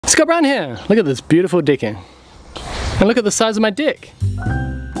Let's go around here. Look at this beautiful decking. And look at the size of my deck.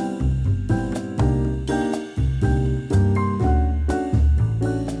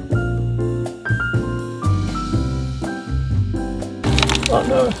 Oh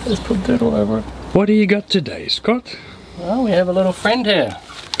no, I just put dirt all over it. What do you got today, Scott? Well, we have a little friend here.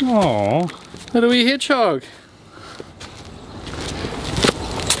 Oh, Little wee hedgehog.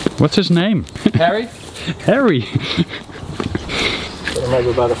 what's his name? Harry. Harry. Put him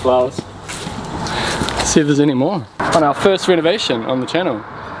over by the flowers. See if there's any more. On our first renovation on the channel,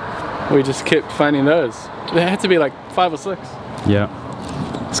 we just kept finding those. There had to be like 5 or 6.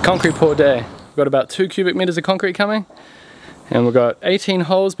 Yeah. It's concrete pour day. We've got about 2 cubic meters of concrete coming, and we've got 18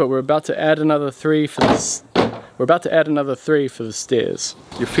 holes, but we're about to add another 3 for this. We're about to add another 3 for the stairs.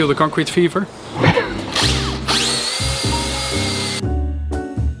 You feel the concrete fever?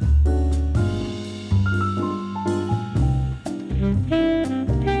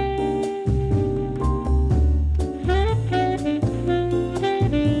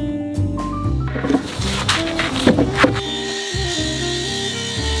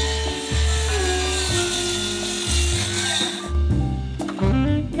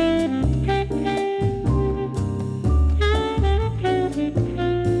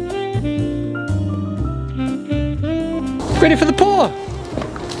 Ready for the pour!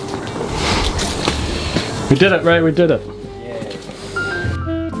 We did it, Ray, we did it.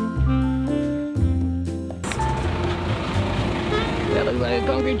 That looks like a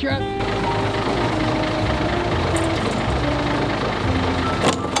concrete truck.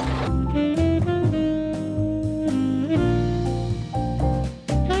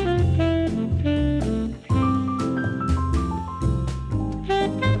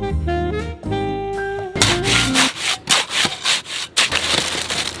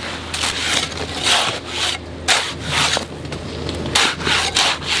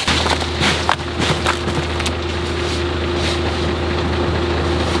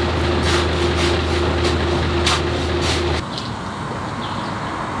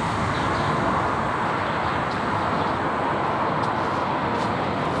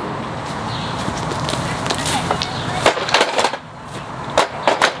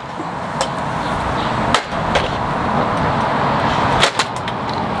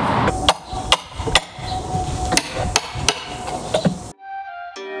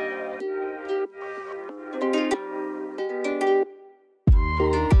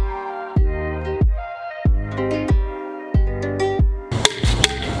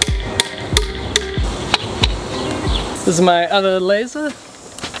 This is my other laser,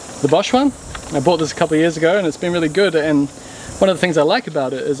 the Bosch one. I bought this a couple of years ago and it's been really good, and one of the things I like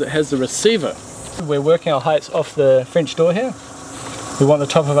about it is it has the receiver. We're working our heights off the French door here. We want the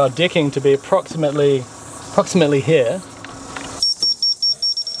top of our decking to be approximately here.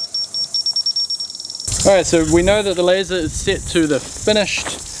 Alright, so we know that the laser is set to the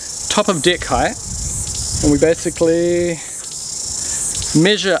finished top of deck height, and we basically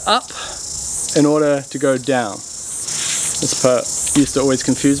measure up in order to go down. This part used to always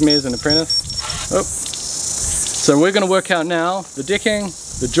confuse me as an apprentice. Oh. So we're going to work out now the decking,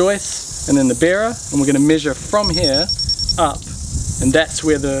 the joists, and then the bearer, and we're going to measure from here up, and that's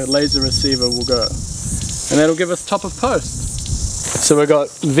where the laser receiver will go. And that'll give us top of post. So we've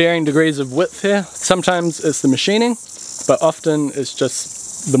got varying degrees of width here. Sometimes it's the machining, but often it's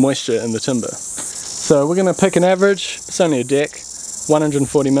just the moisture in the timber. So we're going to pick an average. It's only a deck,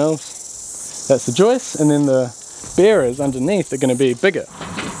 140 mils. That's the joist, and then the bearers underneath are going to be bigger.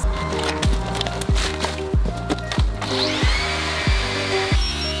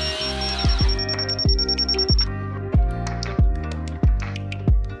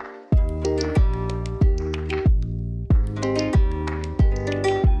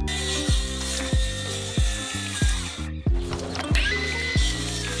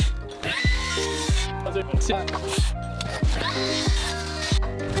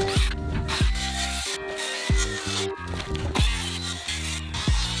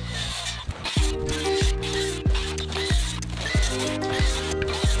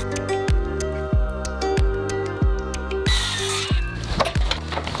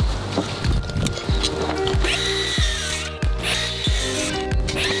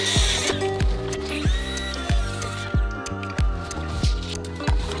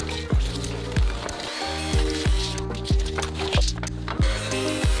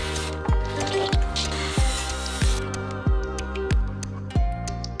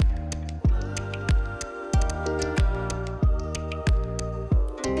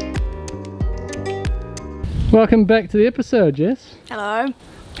 Welcome back to the episode, Jess. Hello.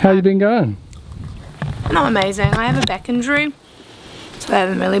 How you been going? Not amazing. I have a back injury. They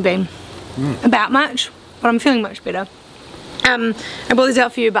haven't really been about much, but I'm feeling much better. I brought these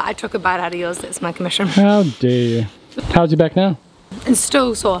out for you, but I took a bite out of yours. That's my commission. How dare you? How's your back now? It's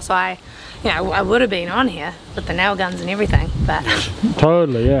still sore, so I would have been on here with the nail guns and everything, but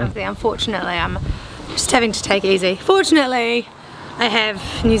Totally, yeah. unfortunately I'm just having to take it easy. Fortunately, I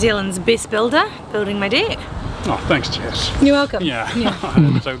have New Zealand's best builder building my deck. Oh, thanks, Jess. You're welcome. Yeah,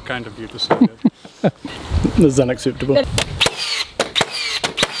 it's so kind of you to say it. This is unacceptable.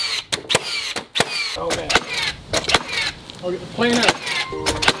 Oh man. I'll get the plane out.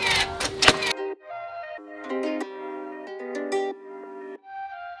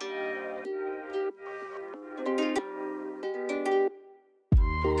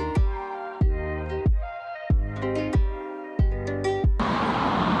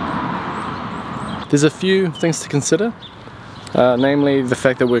 There's a few things to consider, namely the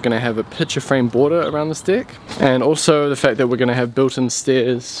fact that we're going to have a picture frame border around this deck, and also the fact that we're going to have built-in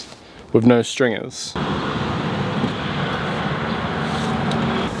stairs with no stringers.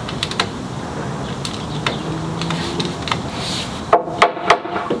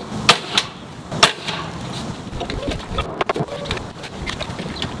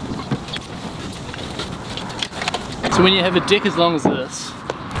 So when you have a deck as long as this,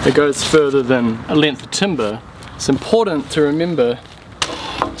 it goes further than a length of timber, it's important to remember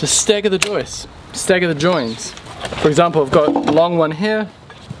to stagger the joists, stagger the joins. For example, I've got a long one here,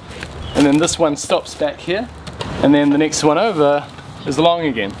 and then this one stops back here, and then the next one over is long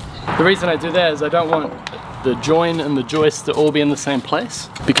again. The reason I do that is I don't want the join and the joist to all be in the same place,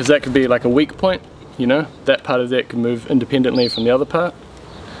 because that could be like a weak point, you know, that part of that can move independently from the other part.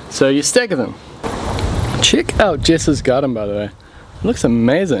 So you stagger them. Check out Jess's garden, by the way. It looks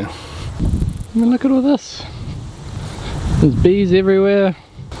amazing. I mean, look at all this. There's bees everywhere.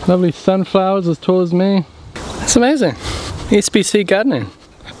 Lovely sunflowers as tall as me. That's amazing. SBC gardening.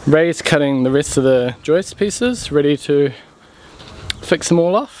 Ray's cutting the rest of the joist pieces, ready to fix them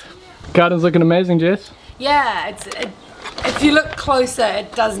all off. Garden's looking amazing, Jess. Yeah, if you look closer,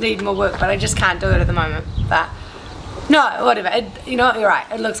 it does need more work, but I just can't do it at the moment. But no, whatever. You know what? You're right.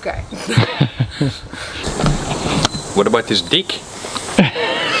 It looks great. What about this deck?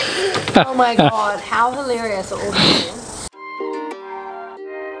 Oh my god, how hilarious are all these.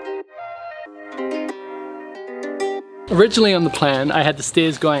 Originally on the plan, I had the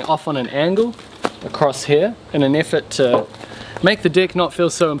stairs going off on an angle across here in an effort to make the deck not feel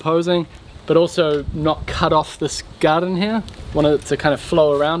so imposing, but also not cut off this garden here. Wanted it to kind of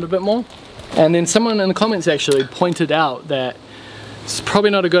flow around a bit more. And then someone in the comments actually pointed out that it's probably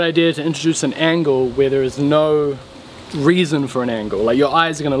not a good idea to introduce an angle where there is no reason for an angle. Like your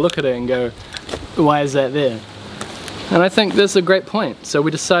eyes are going to look at it and go, why is that there? And I think that's a great point. So we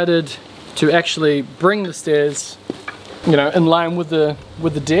decided to actually bring the stairs, you know, in line with the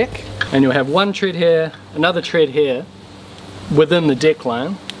deck, and you'll have one tread here, another tread here within the deck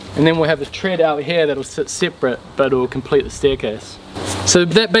line, and then we'll have a tread out here that'll sit separate but it will complete the staircase. So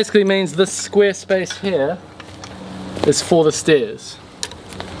that basically means this square space here is for the stairs.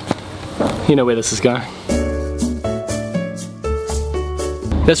 You know where this is going.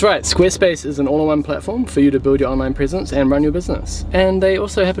 That's right, Squarespace is an all-in-one platform for you to build your online presence and run your business. And they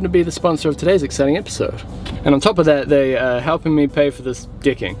also happen to be the sponsor of today's exciting episode. And on top of that, they are helping me pay for this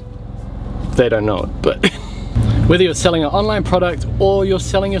decking. They don't know it, but whether you're selling an online product or you're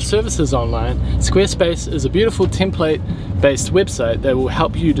selling your services online, Squarespace is a beautiful template-based website that will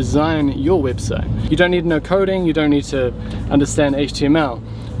help you design your website. You don't need to know coding, you don't need to understand HTML.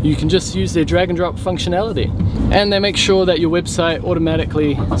 You can just use their drag and drop functionality. And they make sure that your website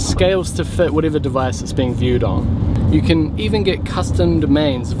automatically scales to fit whatever device it's being viewed on. You can even get custom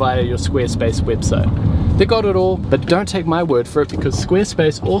domains via your Squarespace website. They got it all, but don't take my word for it because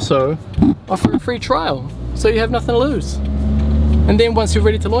Squarespace also offer a free trial, so you have nothing to lose. And then once you're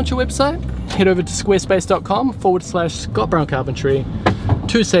ready to launch your website, head over to squarespace.com/Scott Brown Carpentry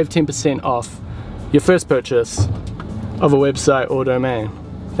to save 10% off your first purchase of a website or domain.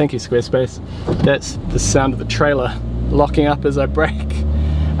 Thank you, Squarespace. That's the sound of the trailer locking up as I brake.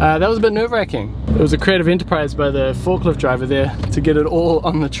 That was a bit nerve-wracking. It was a creative enterprise by the forklift driver there to get it all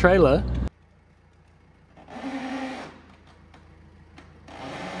on the trailer.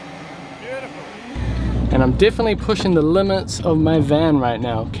 Beautiful. And I'm definitely pushing the limits of my van right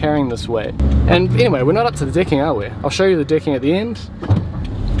now, carrying this weight. And anyway, we're not up to the decking, are we? I'll show you the decking at the end.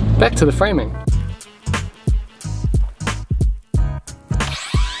 Back to the framing.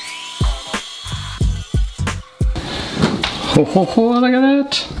 Oh, look at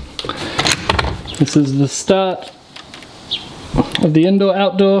that! This is the start of the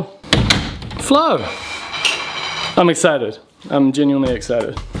indoor-outdoor flow. I'm excited. I'm genuinely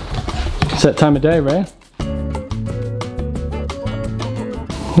excited. It's that time of day, Ray.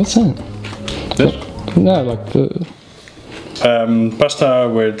 What's that? This? No, like the... Pasta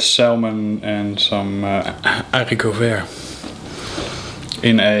with salmon and some haricot vert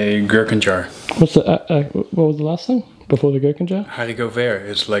in a gherkin jar. What's the, what was the last thing? Before the gherkin jar? Haricot vert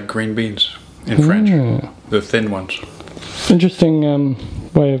is like green beans in French. The thin ones. Interesting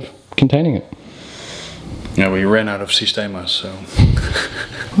way of containing it. Yeah, we ran out of sistemas, so...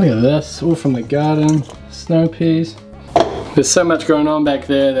 Look at this, all from the garden, snow peas. There's so much going on back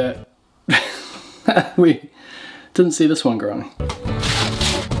there that we didn't see this one growing.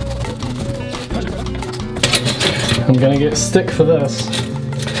 I'm gonna get stick for this.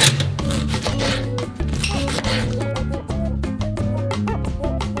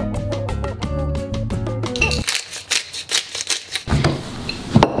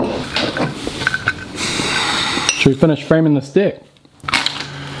 Should we finish framing this deck?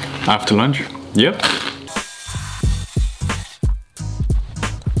 After lunch? Yep.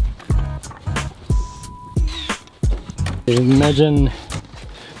 Imagine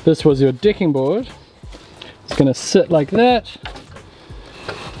this was your decking board. It's going to sit like that,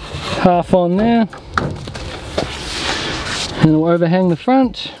 half on there, and it'll overhang the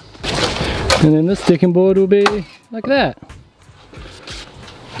front, and then this decking board will be like that.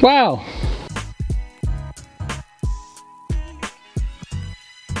 Wow!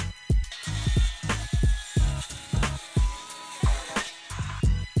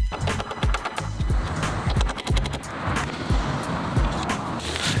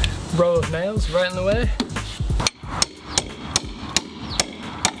 Row of nails right in the way.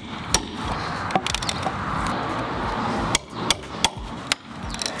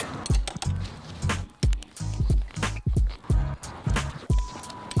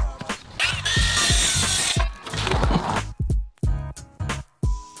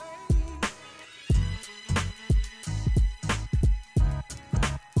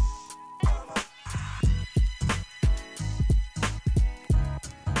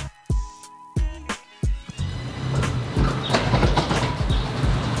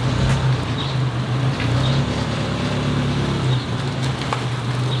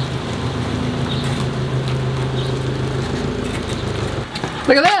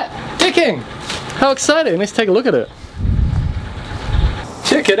 Look at that! Decking! How exciting! Let's take a look at it.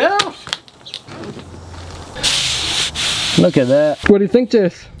 Check it out! Look at that. What do you think,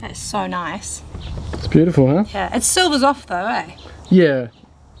 Jess? That's so nice. It's beautiful, huh? Yeah, it silvers off though, eh? Yeah,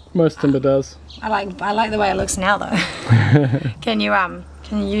 most timber does. I like the way it looks now though. Can you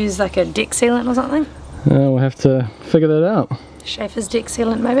use like a deck sealant or something? We'll have to figure that out. Schaefer's deck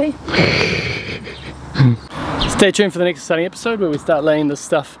sealant maybe? Stay tuned for the next exciting episode where we start laying this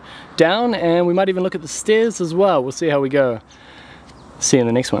stuff down, and we might even look at the stairs as well. We'll see how we go. See you in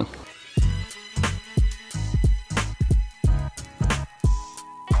the next one.